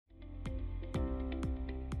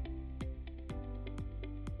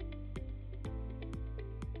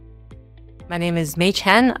My name is May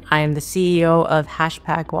Chan. I'm the CEO of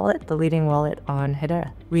HashPack Wallet, the leading wallet on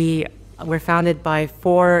Hedera. We were founded by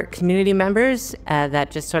 4 community members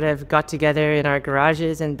that just sort of got together in our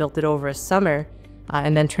garages and built it over a summer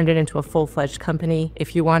and then turned it into a full-fledged company.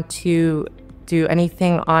 If you want to do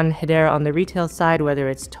anything on Hedera on the retail side, whether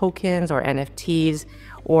it's tokens or NFTs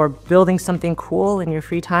or building something cool in your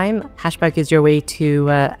free time, HashPack is your way to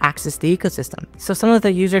access the ecosystem. So some of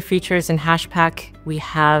the user features in HashPack, we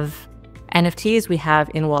have NFTs, we have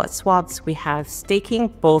in-wallet swaps, we have staking,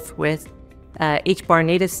 both with HBAR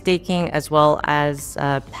native staking as well as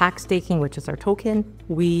pack staking, which is our token.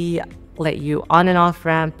 We let you on and off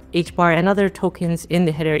ramp HBAR and other tokens in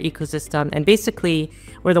the Hedera ecosystem. And basically,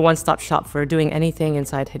 we're the one-stop shop for doing anything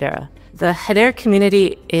inside Hedera. The Hedera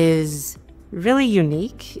community is really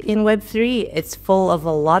unique in Web3. It's full of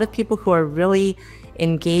a lot of people who are really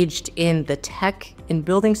engaged in the tech, in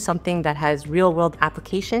building something that has real-world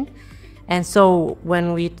application. And so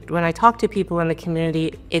when I talk to people in the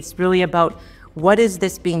community, it's really about what is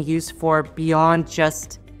this being used for beyond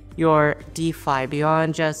just your DeFi,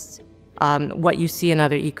 beyond just what you see in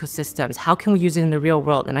other ecosystems. How can we use it in the real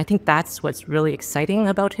world? And I think that's what's really exciting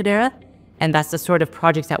about Hedera. And that's the sort of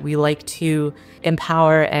project that we like to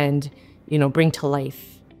empower and bring to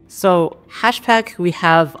life. So HashPack, we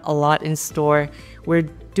have a lot in store. We're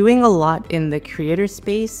doing a lot in the creator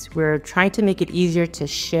space. We're trying to make it easier to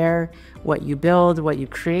share what you build, what you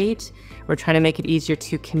create. We're trying to make it easier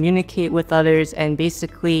to communicate with others and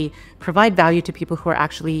basically provide value to people who are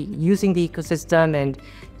actually using the ecosystem and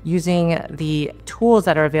using the tools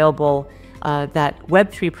that are available that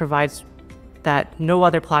Web3 provides that no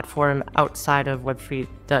other platform outside of Web3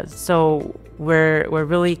 does. So we're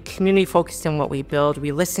really community focused in what we build.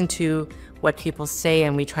 We listen to what people say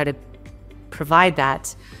and we try to provide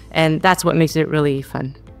that. And that's what makes it really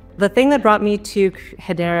fun. The thing that brought me to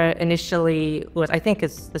Hedera initially was, I think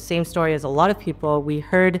it's the same story as a lot of people. We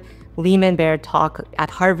heard Lehman Baird talk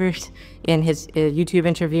at Harvard in his YouTube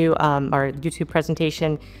interview, or YouTube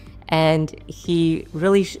presentation. And he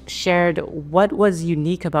really shared what was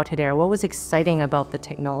unique about Hedera, what was exciting about the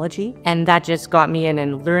technology. And that just got me in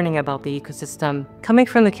and learning about the ecosystem. Coming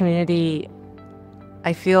from the community,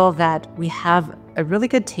 I feel that we have a really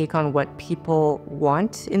good take on what people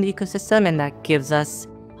want in the ecosystem, and that gives us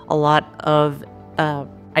a lot of,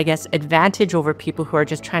 advantage over people who are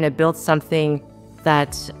just trying to build something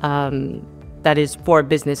that is for a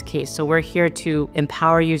business case. So we're here to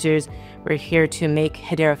empower users. We're here to make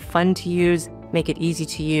Hedera fun to use, make it easy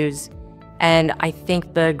to use. And I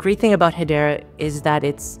think the great thing about Hedera is that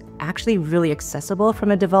it's actually really accessible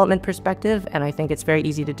from a development perspective. And I think it's very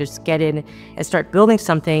easy to just get in and start building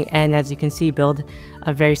something. And as you can see, build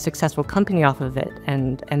a very successful company off of it.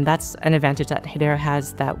 And that's an advantage that Hedera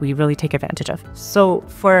has that we really take advantage of. So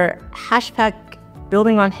for HashPack,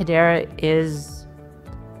 building on Hedera is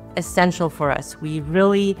essential for us. We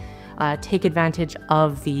really take advantage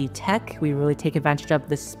of the tech. We really take advantage of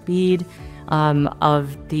the speed,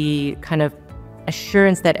 of the kind of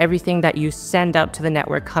assurance that everything that you send out to the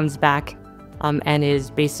network comes back and is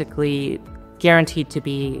basically guaranteed to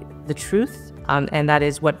be the truth. And that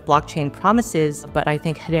is what blockchain promises, but I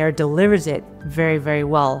think Hedera delivers it very, very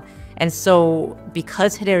well. And so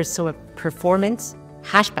because Hedera is so performant,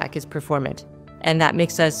 HashPack is performant. And that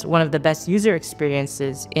makes us one of the best user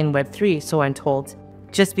experiences in Web3, so I'm told.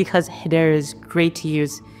 Just because Hedera is great to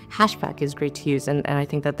use, HashPack is great to use. And I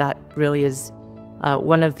think that really is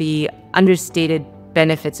one of the understated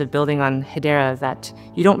benefits of building on Hedera that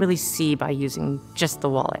you don't really see by using just the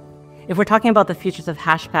wallet. If we're talking about the features of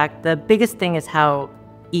HashPack, the biggest thing is how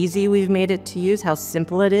easy we've made it to use, how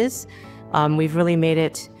simple it is. We've really made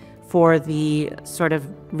it for the sort of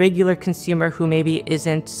regular consumer who maybe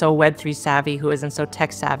isn't so Web3 savvy, who isn't so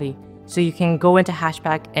tech savvy. So you can go into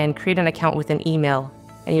HashPack and create an account with an email,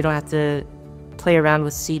 and you don't have to play around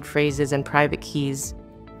with seed phrases and private keys.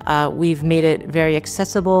 We've made it very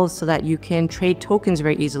accessible so that you can trade tokens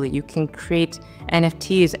very easily. You can create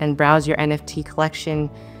NFTs and browse your NFT collection,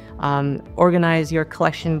 organize your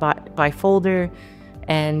collection by folder,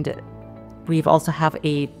 and we've also have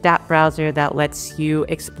a dApp browser that lets you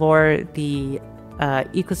explore the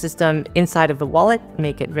ecosystem inside of the wallet,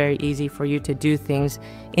 make it very easy for you to do things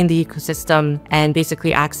in the ecosystem and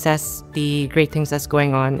basically access the great things that's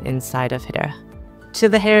going on inside of Hedera. To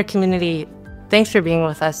the Hedera community, thanks for being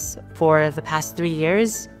with us for the past 3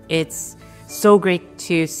 years. It's so great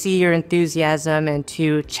to see your enthusiasm and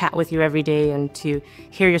to chat with you every day and to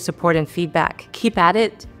hear your support and feedback. Keep at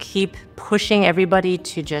it. Keep pushing everybody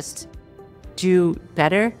to just do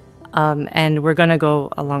better. and we're going to go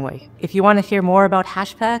a long way. If you want to hear more about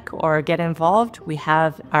HashPack or get involved, we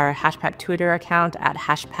have our HashPack Twitter account at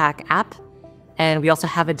HashPack app. And we also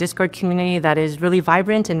have a Discord community that is really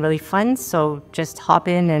vibrant and really fun. So just hop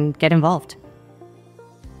in and get involved.